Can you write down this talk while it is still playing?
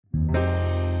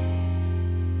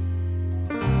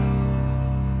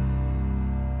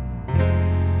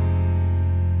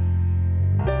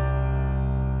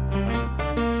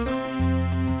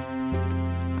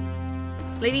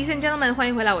Ladies and gentlemen，欢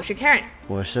迎回来，我是 Karen，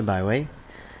 我是百威。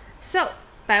So，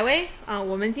 百威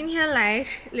我们今天来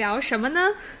聊什么呢？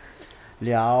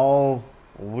我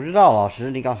不知道，老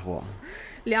师你告诉我。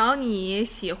聊你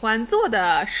喜欢做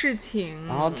的事情。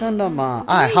真的吗？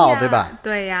爱好对吧？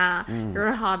对呀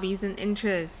，Your hobbies and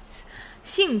interests，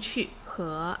 兴趣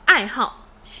和爱好。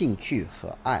兴趣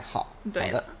和爱好。对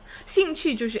了，兴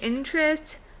趣就是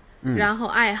interest，然后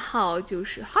爱好就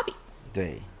是 hobby。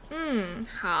对。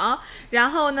好。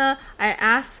然后呢 I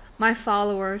asked my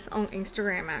followers on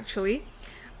Instagram actually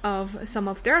of some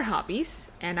of their hobbies,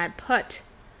 and I put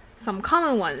some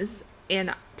common ones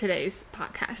in today's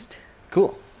podcast.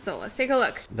 Cool. So let's take a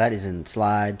look. That is in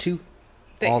slide 2.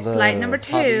 对 All the slide number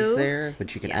 2 hobbies there,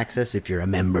 which you can access if you're a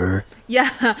member.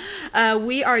 Yeah,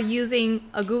 we are using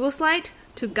a Google slide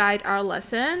to guide our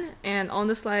lesson, and on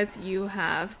the slides you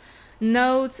have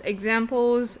notes,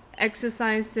 examples,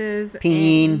 exercises, 拼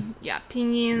音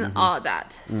pinyin, all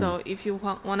that. So if you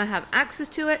want to have access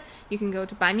to it, you can go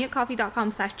to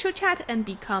buymeacoffee.com/chillchat and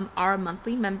become our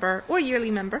monthly member or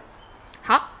yearly member.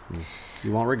 好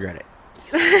You won't regret it.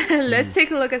 Let's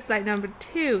take a look at slide number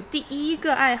 2. 第一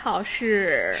个爱好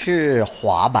是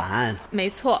滑板。没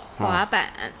错，滑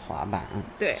板。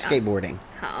对啊 Skateboarding.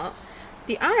 好，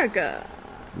第二个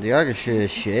是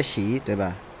学习，对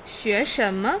吧？学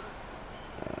什么？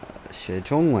学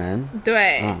中文。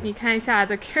对，你看一下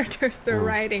the characters they're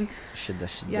writing. 是的。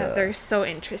Yeah, they're so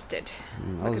interested.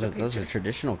 Those are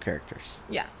traditional characters.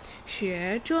 Yeah,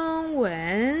 学中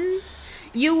文。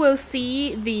You will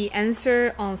see the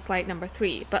answer on slide number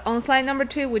 3, but on slide number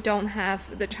 2 we don't have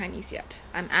the Chinese yet.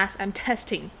 I'm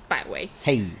testing by way.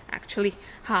 Hey. Actually,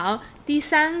 好，第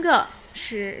三个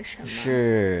是什么？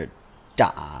是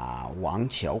打网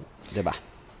球，对吧？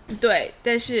对，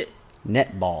但是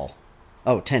Netball.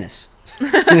 Oh, tennis.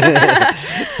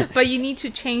 But you need to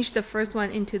change the first one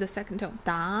into the second tone.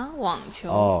 打网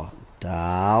球。Oh,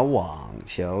 打网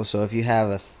球. So if you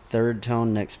have a third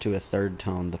tone next to a third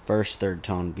tone, the first third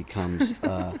tone becomes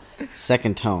a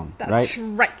second tone, right? That's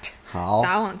right. 好。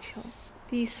打网球。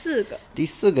第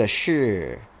四个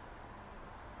是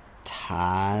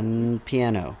弹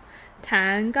piano.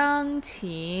 弹钢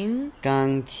琴。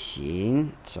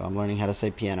So I'm learning how to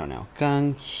say piano now.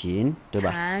 钢琴，对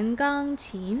吧？弹钢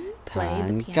琴。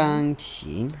弹钢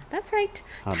琴。That's right.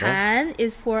 好的。弹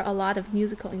is for a lot of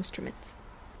musical instruments.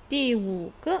 第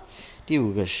五个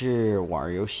是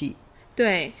玩游戏。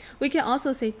对 we can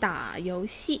also say 打游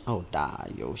戏。打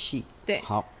游戏。对。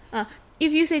好。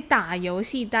if you say 打游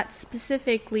戏 that's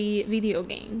specifically video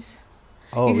games.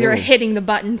 Oh, because really? you're hitting the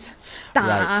buttons.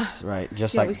 打 Right.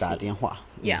 Just like 打电话。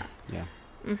Yeah. Yeah.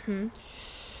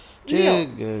 这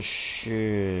个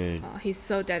是 he's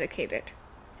so dedicated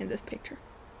in this picture.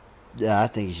 Yeah, I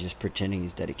think he's just pretending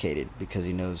he's dedicated because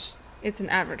he knows it's an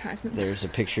advertisement. There's a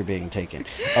picture being taken.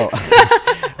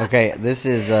 Okay, this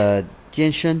is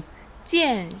健身。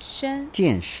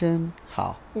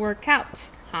好。Workout.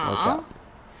 好。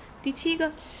第七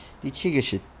个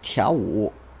是跳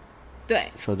舞。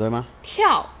对。说对吗？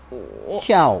跳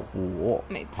舞。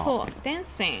没错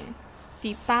 ，dancing。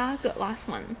第八个 last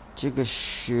one. 这个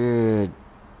是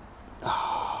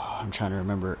I'm trying to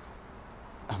remember.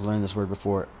 I've learned this word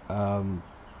before.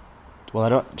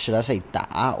 Well, should I say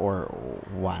打 or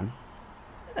玩?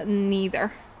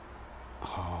 Neither.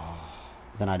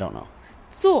 Then I don't know.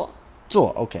 做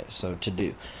Okay, so to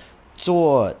do.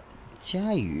 做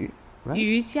家语 right?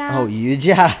 瑜伽 瑜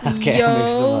伽 Okay, I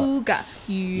mixed them up.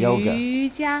 Yoga 瑜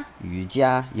伽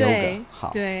Yoga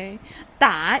好。对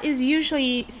打 is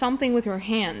usually something with your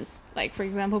hands. Like for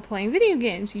example, playing video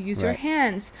games, you use your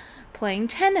hands. Playing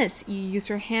tennis, you use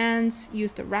your hands,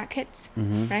 use the rackets,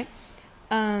 right?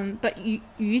 But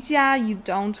瑜伽 you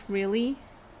don't really.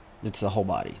 It's the whole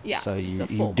body. Yeah, so you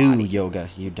do yoga,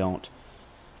 you don't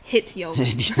hit yoga.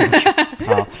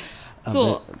 好。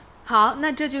做好，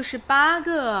那这就是8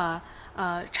个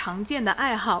常见的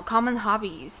爱好 common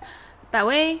hobbies. 百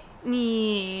威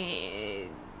，I'm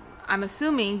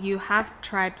assuming you have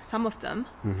tried some of them.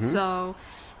 So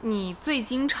你最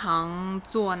经常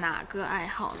做哪个爱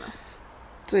好呢？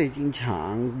最经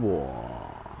常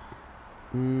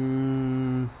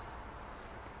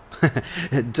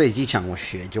最经常我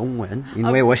学中文，因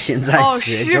为我现在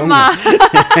学中文。是吗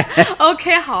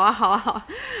？OK， 好啊。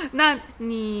那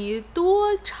你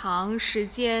多长时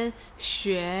间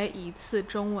学一次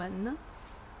中文呢？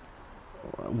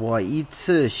我一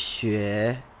次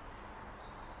学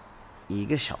1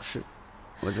个小时，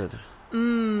我觉得。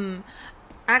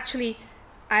Actually,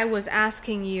 I was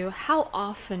asking you, how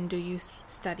often do you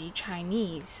study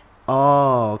Chinese?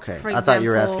 Oh, okay. For I thought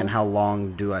you were example- asking how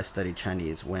long do I study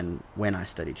Chinese when I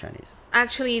study Chinese.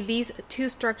 Actually, these two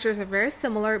structures are very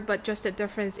similar, but just a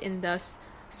difference in the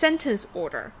sentence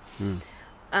order.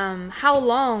 How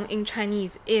long in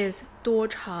Chinese is 多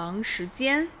长时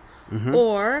间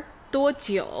or 多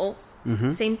久?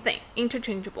 Same thing,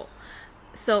 interchangeable.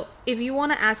 So if you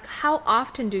want to ask how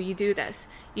often do you do this,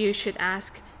 you should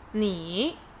ask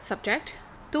你 subject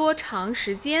多长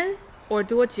时间 or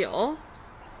多久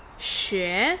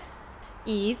学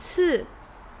一次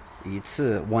一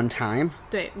次 one time.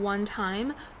 对 one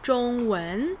time 中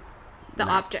文 the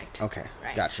object. Okay,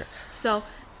 right? gotcha. So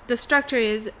the structure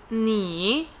is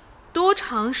你多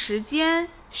长时间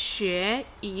学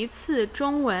一次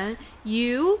中文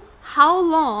You how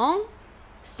long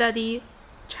study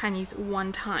Chinese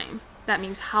one time? That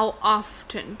means how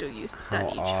often do you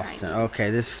study Chinese?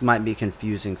 Okay, this might be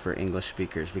confusing for English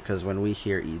speakers because when we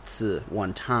hear 一次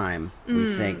one time, we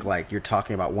think like you're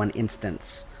talking about one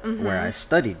instance where I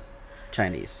studied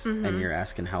Chinese, and you're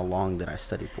asking how long did I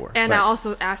study for? And I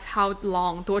also asked how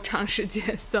long 多长时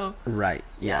间 so right,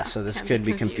 yeah, so this could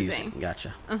be confusing.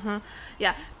 Gotcha.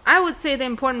 Yeah, I would say the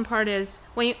important part is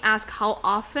when you ask how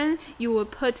often, you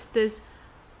would put this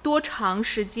多长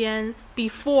时间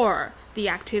before the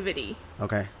activity.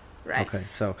 Okay. Right. Okay,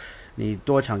 so 你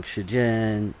多长时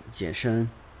间健身？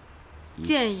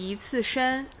健一次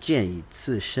身。健一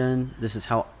次身 This is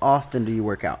how often do you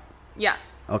work out? Yeah.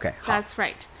 Okay. That's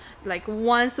right. Like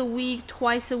once a week,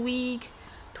 twice a week,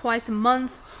 twice a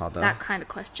month. 好的。 That kind of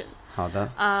question. 好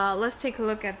的。 Let's take a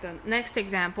look at the next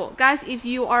example. Guys, if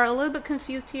you are a little bit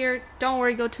confused here, don't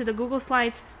worry, go to the Google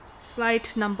Slides. Slide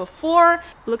number 4.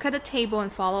 Look at the table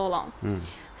and follow along.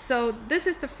 So this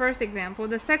is the first example.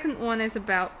 The second one is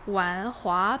about 玩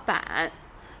滑板.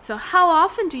 So how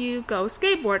often do you go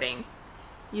skateboarding?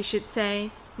 You should say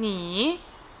你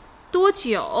多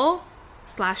久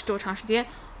 / 多长时间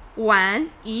玩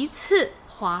一次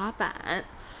滑板？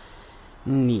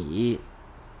你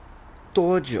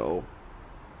多久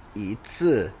一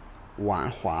次玩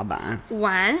滑板？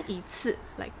玩一次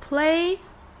like play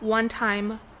one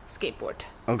time skateboard.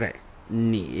 Okay.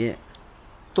 你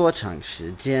多长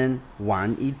时间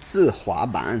玩一次滑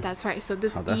板？ That's right. So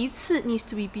this 好的。一次 needs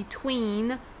to be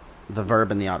between. The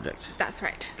verb and the object. That's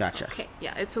right. Gotcha. Okay.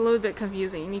 Yeah, it's a little bit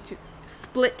confusing. You need to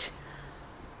split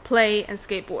play and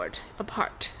skateboard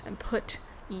apart and put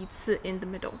一次 in the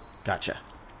middle. Gotcha.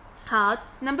 好,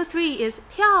 number 3 is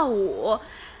跳舞.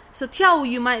 So 跳舞,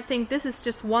 you might think this is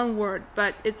just one word,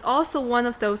 but it's also one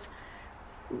of those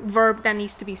verb that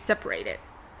needs to be separated.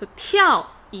 So 跳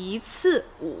一次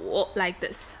舞 like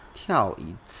this. 跳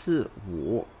一次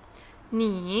舞。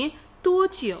你多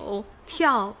久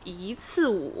跳一次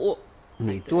舞？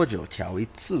你多久跳一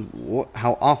次舞？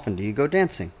 How often do you go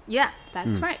dancing? Yeah,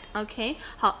 that's right. Okay.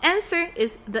 好, answer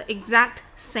is the exact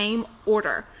same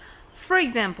order. For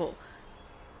example,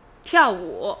 跳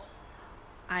舞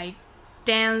I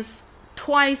dance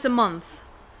twice a month.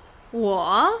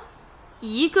 我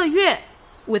一个月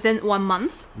within 1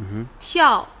 month.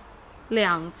 跳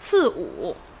2次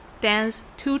舞 dance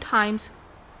 2 times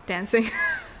dancing.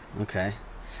 Okay.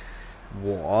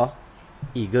 我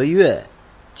一个月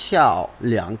跳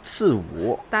2次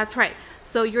舞。 That's right.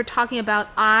 So you're talking about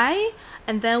I,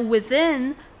 and then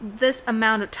within this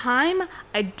amount of time,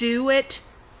 I do it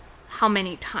how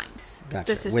many times? Gotcha.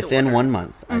 This is Within the order. 1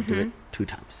 month, I do it 2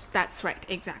 times. That's right,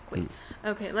 exactly.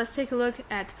 Okay, let's take a look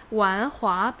at 玩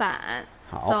滑板.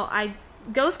好. So I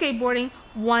go skateboarding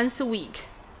once a week.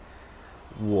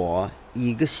 我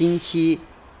一个星期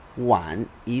玩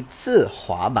一次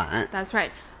滑板。 That's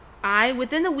right. I,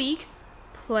 within a week,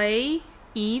 play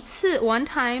一次 one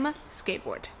time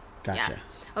skateboard. Gotcha.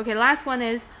 Yeah. Okay, last one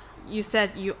is you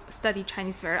said you study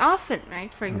Chinese very often,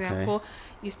 right? For example,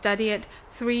 you study it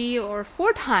 3 or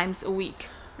 4 times a week,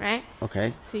 right?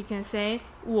 Okay. So you can say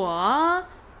我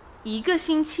一个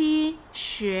星期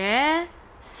学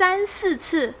3、4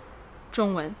次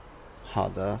中文。好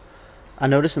的。I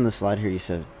noticed in the slide here you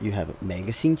said you have 每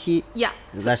个星期. Yeah.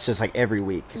 That's just like every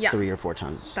week, Yeah. 3 or 4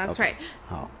 times. That's Okay. right.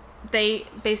 好。 They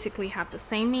basically have the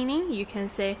same meaning. You can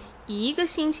say 一个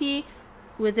星期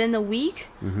within a week.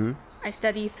 I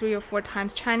study 3 or 4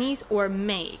 times Chinese, or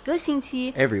每个星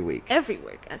期 Every week. Every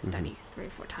week I study 3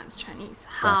 or 4 times Chinese.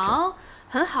 Gotcha. 好，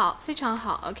很好，非常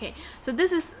好. Okay, so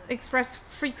this is express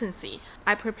frequency.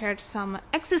 I prepared some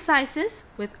exercises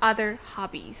with other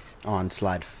hobbies. On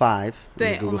slide 5.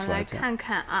 对， in the 我 Google 们来 slides. 看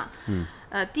看啊。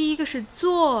第一个是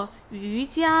做瑜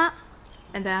伽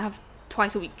and then I have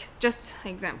twice a week. Just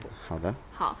example. 好的。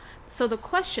好, so the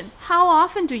question, how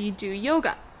often do you do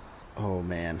yoga? Oh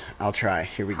man, I'll try.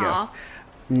 Here we go. 好。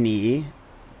你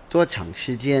多长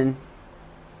时间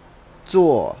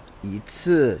做一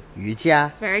次瑜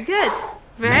伽？ Very good.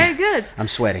 Very good. I'm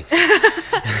sweating.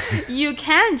 You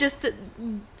can just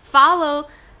follow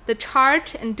the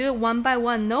chart and do it one by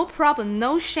one. No problem.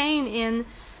 No shame in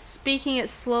speaking it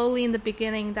slowly in the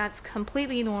beginning. That's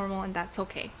completely normal and that's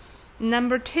okay.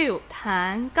 Number 2,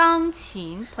 弹钢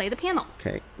琴, play the piano.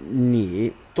 Okay.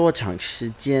 你多长时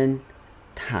间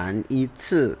弹一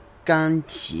次钢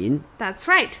琴？ That's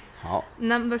right. 好。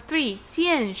 Number 3,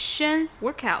 健身,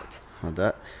 workout. 好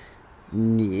的。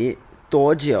你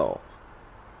多久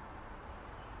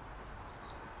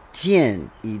健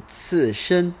一次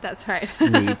身？ That's right.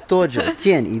 你多久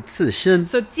健一次身？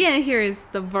 So 健 here is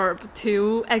the verb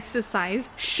to exercise.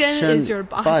 身 is your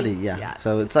body. Yeah.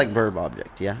 So it's like verb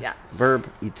object, yeah? Yeah. Verb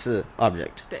一次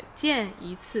object. 对，健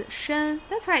一次身.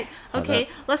 That's right. Okay,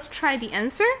 let's try the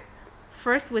answer.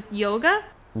 First with yoga.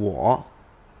 我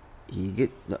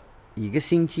一个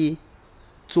星期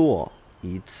做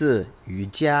一次瑜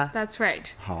伽。 That's right.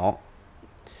 好。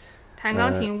弹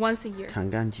钢琴 once a year. 弹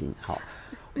钢琴好。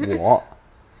我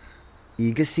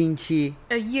一个星期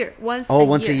A year. Once Oh, a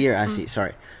once a year. year. I see.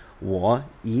 Sorry. 我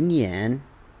一年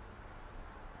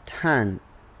弹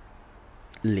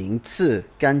0次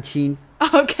钢琴。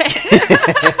Okay.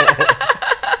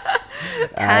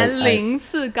 弹0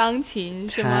次钢琴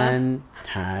是吗？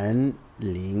弹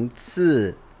0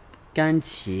次钢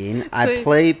琴。所以 I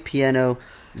play piano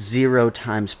 0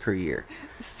 times per year.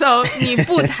 So 你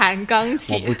不弹钢我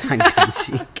琴。不弹钢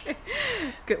琴。Okay.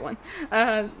 Good one.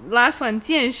 Last one,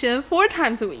 健身 4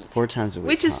 times a week. 4 times a week.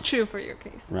 Which is true for your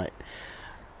case. Right.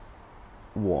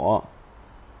 我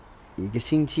一个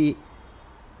星期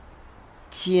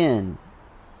健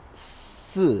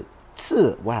4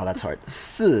次 Wow, that's hard.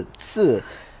 4次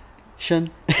身。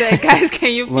对, guys,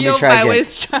 can you Let me feel try my way again.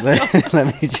 struggle?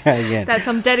 Let me try again. That's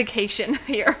some dedication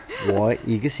here. 我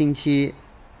一个星期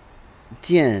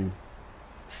健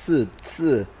4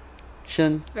次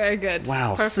身。 Very good.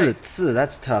 Wow, 4 Perfect. 次.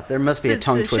 That's tough. There must be a 4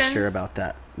 tongue 次身 twister about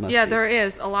that. Must Yeah, be. there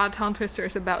is a lot of tongue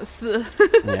twisters about 4.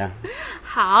 Yeah.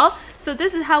 好, so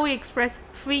this is how we express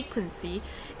frequency.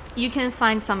 You can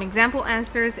find some example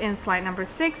answers in slide number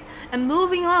 6. And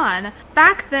moving on,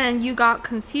 back then you got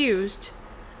confused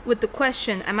with the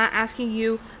question, am I asking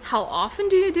you how often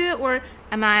do you do it, or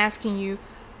am I asking you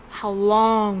how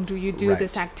long do you do Right.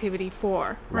 this activity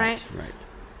for, right? Right.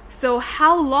 So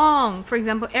how long, for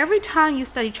example, every time you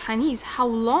study Chinese, how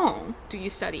long do you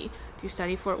study? Do you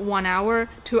study for 1 hour,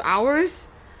 2 hours?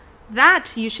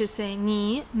 That you should say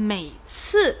你每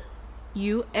次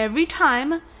you every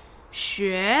time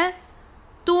学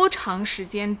多长时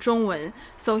间中文.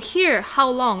 So here,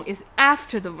 how long is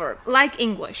after the verb, like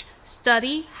English.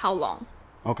 Study how long?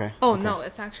 Okay. Oh, okay. no,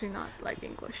 it's actually not like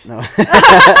English. No.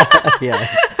 Yeah,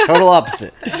 it's total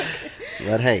opposite.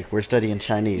 But hey, we're studying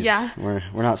Chinese. Yeah. We're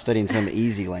not studying some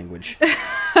easy language.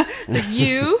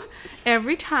 You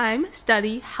every time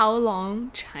study how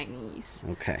long Chinese.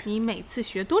 Okay. 你每次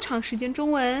学多长时间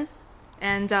中文?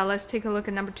 And let's take a look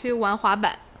at number 2, 玩滑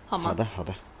板，好吗？好的，好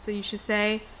的。 So you should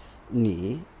say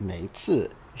你每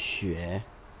次学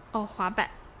滑板。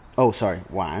 Oh, sorry,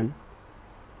 玩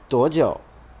多久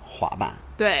滑板？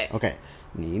对 Okay.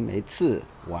 你每次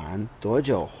玩多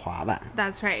久滑板？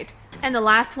 That's right. And the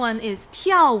last one is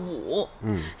跳舞。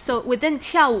So within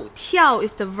跳舞, 跳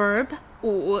is the verb,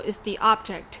 舞 is the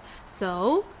object.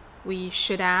 So we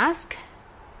should ask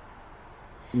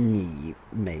你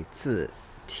每次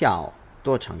跳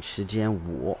多长时间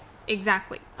舞？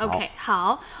 exactly. Okay,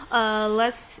 好.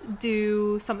 Let's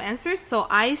do some answers. So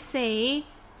I say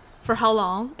for how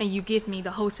long, and you give me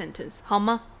the whole sentence. 好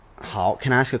吗？好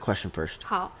Can I ask a question first?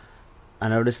 好， I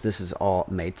notice this is all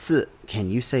每次 Can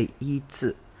you say 一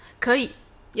次？可以。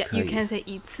Yeah, 可以。 you can say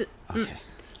一次。 Okay.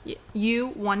 Yeah,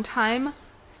 you one time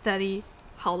study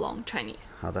how long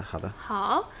Chinese? 好的，好的。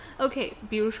好 OK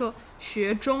比如说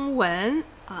学中文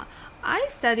I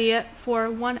study it for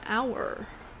 1 hour.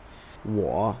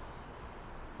 我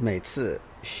每次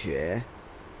学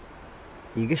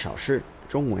1个小时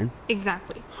中文。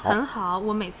 Exactly 好很好，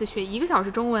我每次学1个小时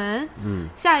中文。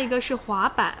下一个是滑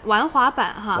板，玩滑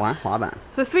板哈。玩滑板。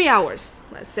 For 3 hours,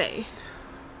 let's say.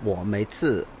 我每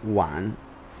次玩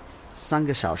3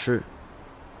个小时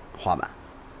滑板。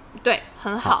对，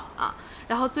很好啊。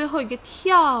然后最后一个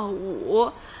跳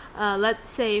舞let's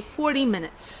say 40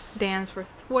 minutes. Dance for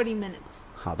 40 minutes.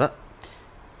 好的，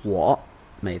我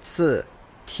每次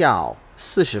跳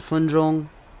40分钟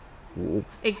舞。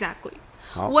 Exactly.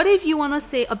 好 What if you want to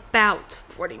say about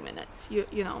 40 minutes? You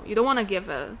know, you don't want to give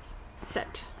a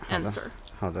set 好的 answer.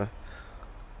 好的，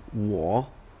我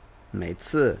每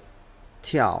次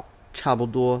跳差不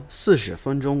多40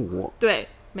分钟舞。对，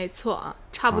没错啊，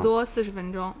差不多40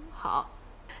分钟。好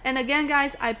And again,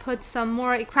 guys, I put some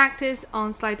more practice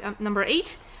on slide number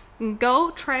 8.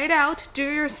 Go try it out, do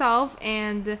it yourself,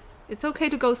 and it's okay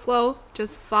to go slow.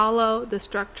 Just follow the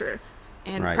structure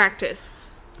and practice.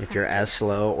 If you're as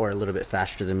slow or a little bit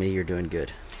faster than me, you're doing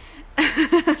good.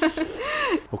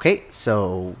 Okay,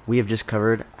 so we have just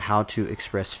covered how to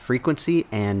express frequency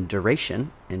and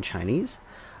duration in Chinese.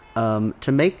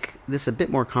 To make this a bit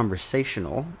more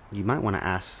conversational, you might want to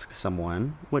ask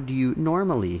someone, what do you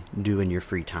normally do in your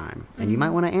free time? And you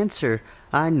might want to answer,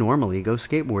 I normally go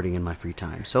skateboarding in my free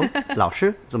time. So, 老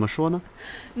师怎么说呢?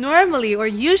 Normally or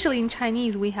usually in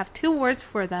Chinese, we have 2 words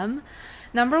for them.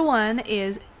 Number 1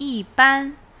 is 一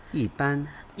般. 一般.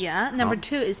 Yeah. Number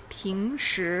 2 is 平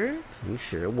时. 平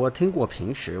时我听过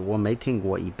平时，我没听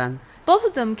过一般. Both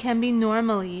of them can be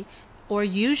normally or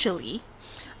usually.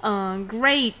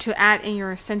 Great to add in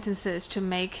your sentences to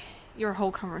make your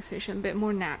whole conversation a bit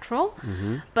more natural.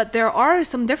 But there are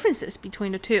some differences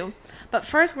between the 2. But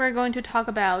first, we're going to talk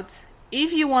about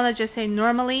if you want to just say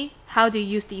normally, how do you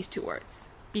use these 2 words?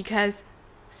 Because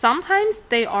sometimes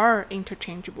they are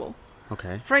interchangeable.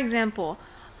 Okay. For example,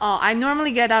 I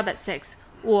normally get up at 6.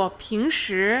 我平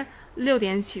时6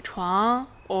点起床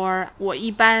or 我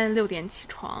一般6点起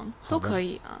床都可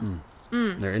以啊。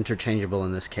They're interchangeable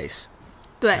in this case.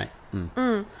 对，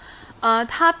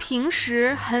他平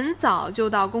时很早就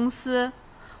到公司，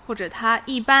或者他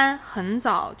一般很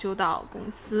早就到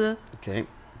公司。Okay.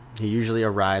 He usually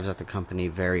arrives at the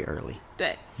company very early.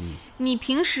 对，你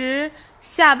平时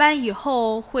下班以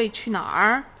后会去哪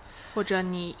儿？或者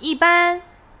你一般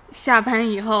下班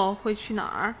以后会去哪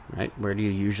儿？ Right? Where do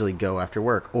you usually go after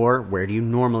work? Or where do you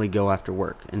normally go after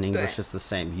work? In English, it's the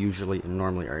same. Usually and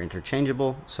normally are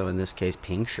interchangeable. So in this case,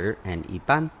 平时 and 一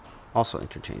般 also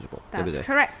interchangeable. That's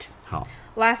correct. 好。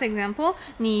 Last example,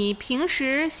 你平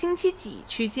时星期几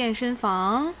去健身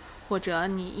房？或者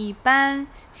你一般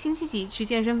星期几去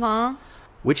健身房？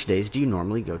 Which days do you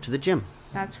normally go to the gym?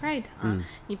 That's right.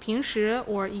 你平时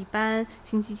or 一般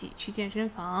星期几去健身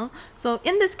房？ So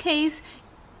in this case,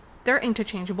 they're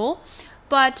interchangeable.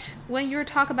 But when you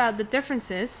talk about the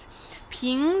differences,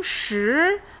 平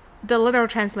时 the literal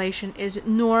translation is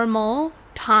normal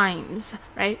times,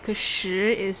 right? Because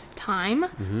时 is time.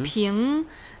 平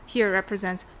here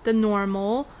represents the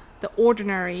normal, the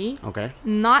ordinary, Okay.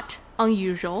 not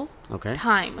unusual Okay.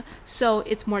 time. So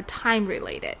it's more time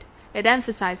related. It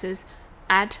emphasizes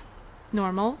at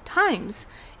normal times,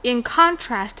 in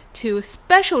contrast to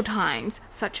special times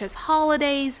such as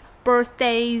holidays,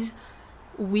 birthdays,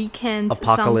 weekends,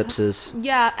 Apocalypses.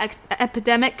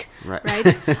 Epidemic, right?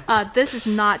 This is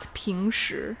not 平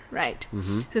时, right?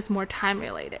 This is more time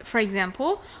related. For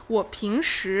example, 我平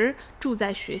时住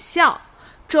在学校，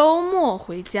周末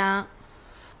回家。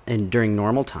 And during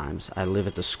normal times, I live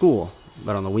at the school,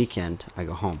 but on the weekend, I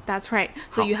go home. That's right.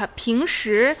 So you have 平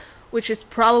时, which is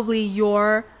probably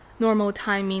your normal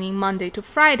time, meaning Monday to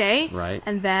Friday. Right.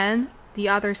 And then the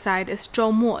other side is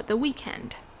周末, the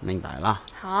weekend. 明白了。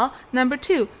好 Number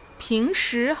 2, 平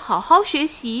时好好学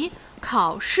习，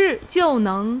考试就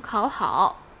能考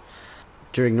好。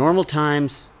 During normal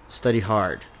times, study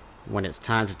hard. When it's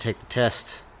time to take the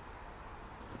test,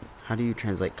 how do you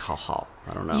translate 考好?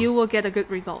 I don't know. You will get a good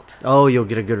result. Oh, you'll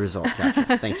get a good result.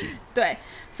 Gotcha. Thank you. 对，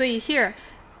所以 here,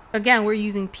 again, we're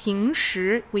using 平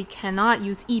时. We cannot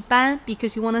use 一般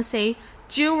because you want to say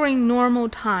during normal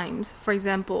times. For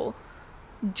example,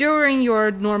 during your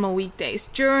normal weekdays,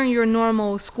 during your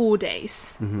normal school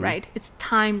days, right? It's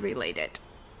time related.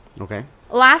 Okay.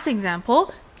 Last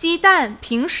example, 鸡蛋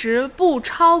平时不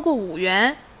超过5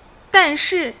元，但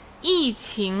是疫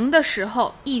情的时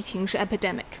候，疫情是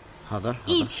epidemic. 好的。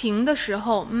疫情的时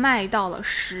候卖到了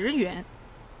10元。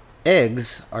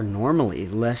 Eggs are normally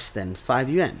less than 5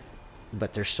 yuan,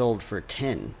 but they're sold for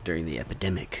 10 during the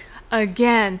epidemic.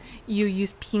 Again, you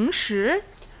use 平时.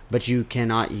 But you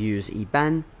cannot use 一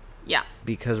般 Yeah,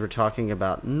 because we're talking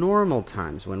about normal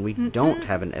times when we don't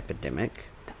have an epidemic,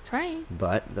 that's right.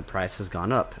 but the price has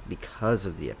gone up because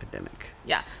of the epidemic.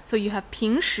 Yeah, so you have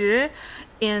平时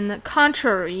in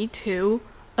contrary to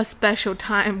a special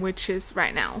time, which is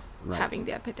right now, having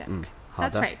the epidemic. That's 好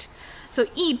的。 right. So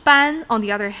一般, on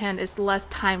the other hand, is less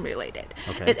time related.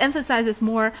 Okay. It emphasizes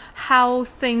more how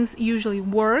things usually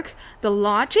work, the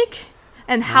logic,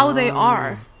 and how they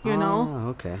are, you know?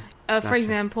 Oh, okay. For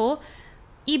example,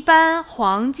 一般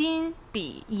黄金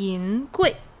比银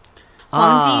贵。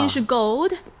黄金是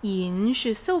gold, 银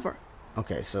是 silver.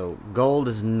 Okay, so gold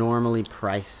is normally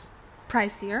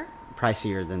Pricier.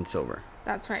 pricier than silver.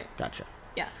 That's right. Gotcha.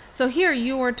 Yeah. So here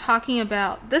you were talking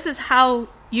about, this is how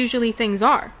usually things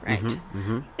are, right?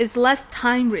 It's less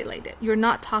time related. You're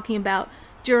not talking about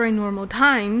during normal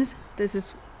times. This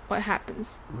is what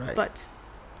happens. Right. But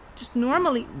just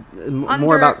normally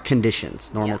more about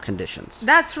conditions, normal conditions.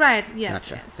 That's right. Yes.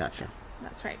 Gotcha. Yes. Gotcha. Yes,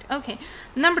 that's right. Okay.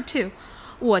 Number 2，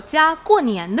 我家过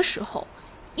年的时候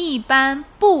一般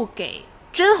不给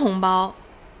真红包，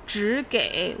只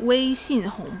给微信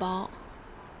红包。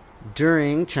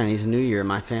During Chinese New Year,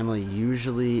 my family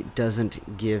usually doesn't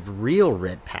give real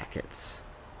red packets,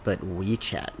 but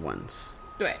WeChat ones.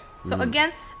 对。So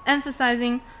again,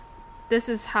 emphasizing this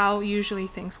is how usually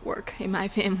things work in my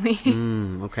family.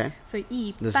 Okay. 所以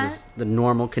一 This 般 is the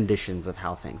normal conditions of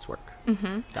how things work.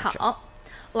 Gotcha. 好。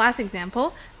Last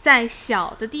example， 在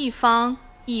小的地方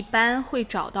一般会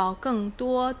找到更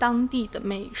多当地的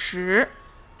美食。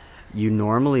You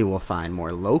normally will find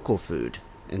more local food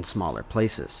in smaller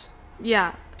places.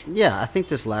 Yeah. Yeah, I think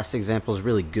this last example is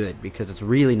really good because it's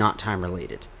really not time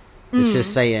related. It's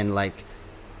just saying, like,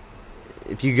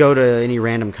 if you go to any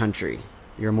random country,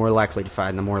 you're more likely to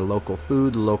find the more local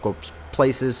food, local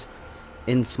places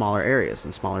in smaller areas,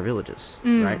 in smaller villages,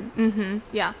 right?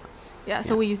 Yeah. Yeah,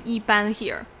 so we use 一般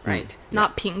here, right?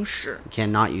 Not 平时。 You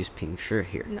cannot use 平时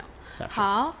here. No. Gotcha.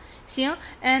 好，行。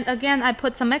And again, I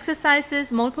put some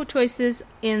exercises, multiple choices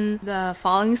in the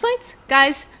following slides.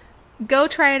 Guys, go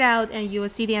try it out and you will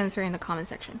see the answer in the comment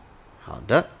section. 好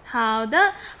的。好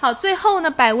的，好，最后呢，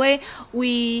百威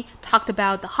we talked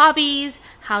about the hobbies,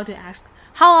 how to ask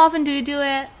how often do you do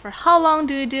it, for how long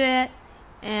do you do it,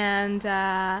 and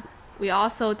we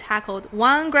also tackled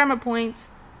 1 grammar point,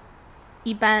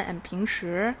 一般 and 平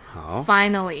时。好。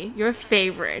 Finally, your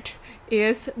favorite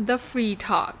is the free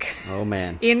talk. Oh,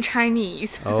 man. In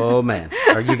Chinese. Oh, man.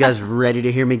 Are you guys ready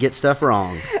to hear me get stuff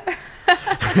wrong?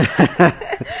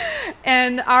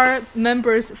 And our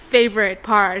members' favorite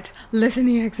part,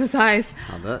 listening exercise.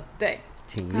 好的。对。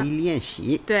听力练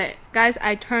习。对 Guys,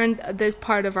 I turned this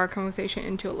part of our conversation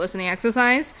into a listening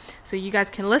exercise, so you guys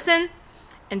can listen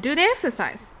and do the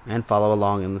exercise. And follow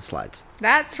along in the slides.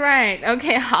 That's right.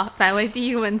 OK, 好，百威第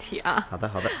一个问题啊。好的，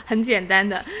好的。很简单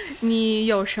的，你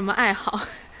有什么爱好？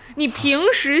你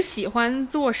平时喜欢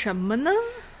做什么呢？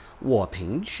我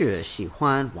平时喜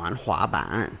欢玩滑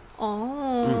板。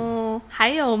哦，还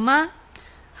有吗？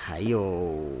还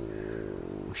有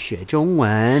学中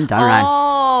文，当然。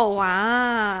哦，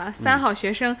哇，3好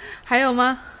学生，还有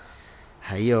吗？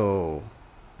还有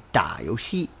打游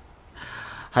戏，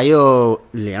还有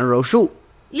练柔术。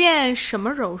练什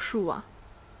么柔术啊？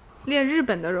练日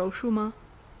本的柔术吗？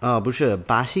不是，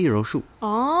巴西柔术。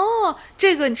哦，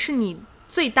这个是你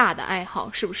最大的爱好，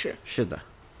是不是？是的。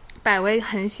百威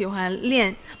很喜欢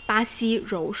练巴西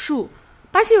柔术。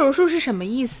巴西柔术是什么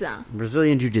意思啊？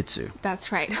 Brazilian Jiu-Jitsu. That's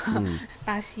right.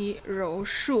 巴西柔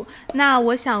术。那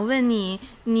我想问你，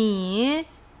你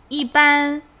一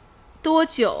般多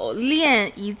久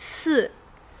练一次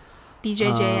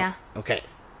BJJ 呀Okay,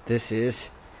 this is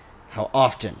how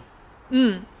often.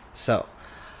 So,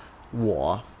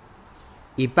 我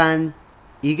一般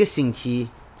一个星期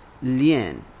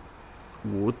练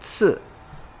5次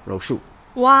柔术。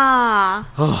哇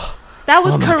，That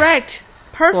was correct.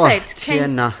 Perfect.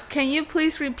 天哪。 Can you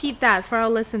please repeat that for our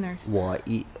listeners?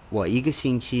 我一个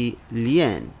星期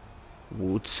练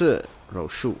5次柔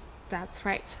术。That's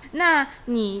right. 那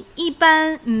你一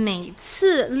般每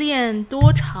次练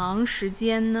多长时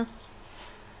间呢？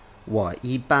我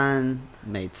一般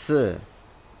每次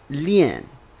练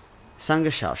3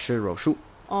个小时柔术。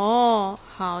哦，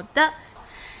好的。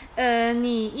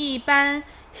你一般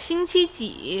星期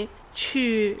几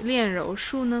去练柔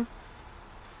术呢？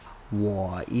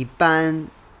我一般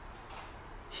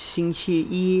星期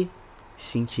一、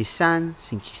星期三、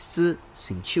星期四、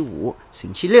星期五、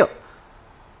星期六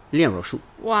练柔术。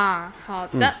哇，好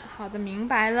的，好的，明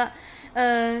白了。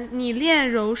你练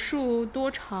柔术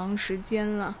多长时间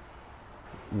了？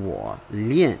我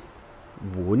练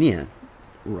5年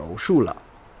柔术了。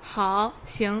好，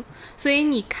行。所以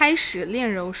你开始练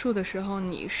柔术的时候，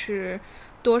你是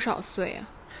多少岁啊？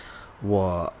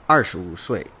我25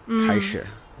岁开始。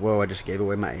Whoa, I just gave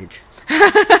away my age.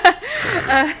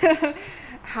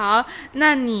 好，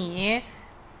那你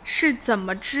是怎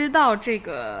么知道这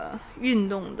个运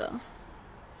动的？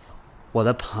我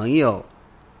的朋友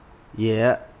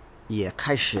也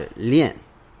开始练，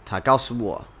他告诉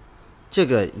我这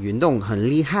个运动很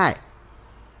厉害，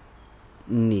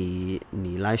你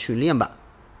来训练吧。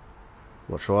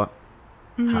我说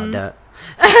好的。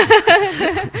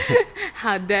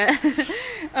好的。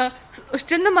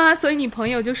真的吗？所以你朋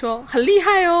友就说很厉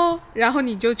害哦，然后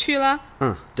你就去了。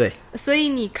对。所以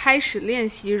你开始练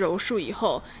习柔术以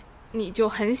后，你就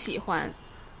很喜欢，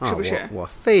是不是？我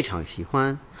非常喜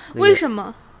欢。为什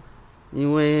么？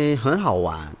因为很好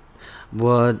玩。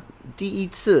我第一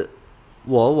次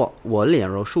我练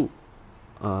柔术，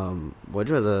我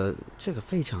觉得这个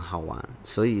非常好玩，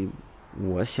所以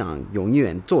我想永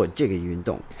远做这个运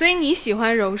动。所以你喜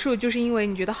欢柔术，就是因为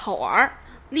你觉得好玩、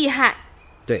厉害。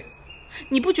对。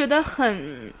你不觉得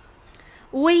很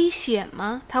危险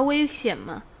吗？它危险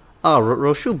吗？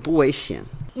柔术不危险。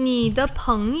你的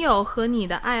朋友和你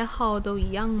的爱好都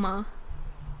一样吗？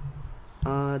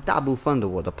大部分的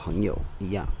我的朋友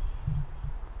一样。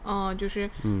就是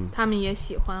他们也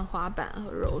喜欢滑板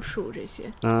和柔术这些。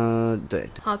对。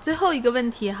好，最后一个问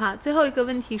题哈，最后一个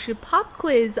问题是 pop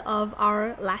quiz of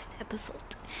our last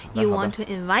episode. You want to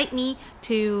invite me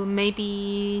to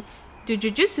maybe do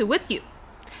jiu-jitsu with you?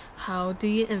 How do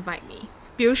you invite me?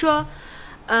 比如说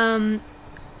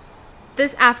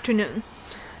this afternoon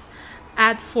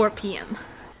at 4 p.m.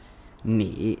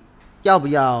 你要不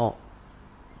要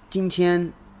今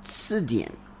天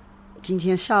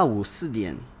下午4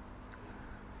点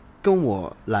跟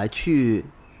我来去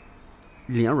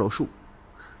练柔术？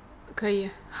可以，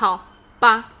好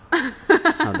吧。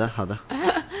好的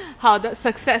好的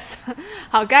success.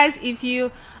 好 guys, if you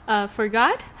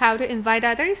forgot how to invite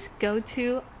others, go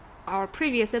to our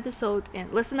previous episode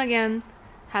and listen again.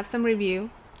 Have some review.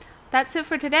 That's it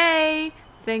for today.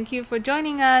 Thank you for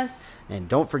joining us. And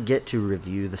don't forget to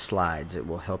review the slides. It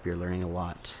will help your learning a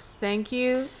lot. Thank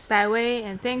you, Bai Wei,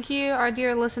 and thank you, our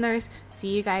dear listeners.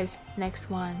 See you guys next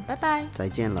one. Bye bye. 再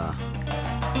见了。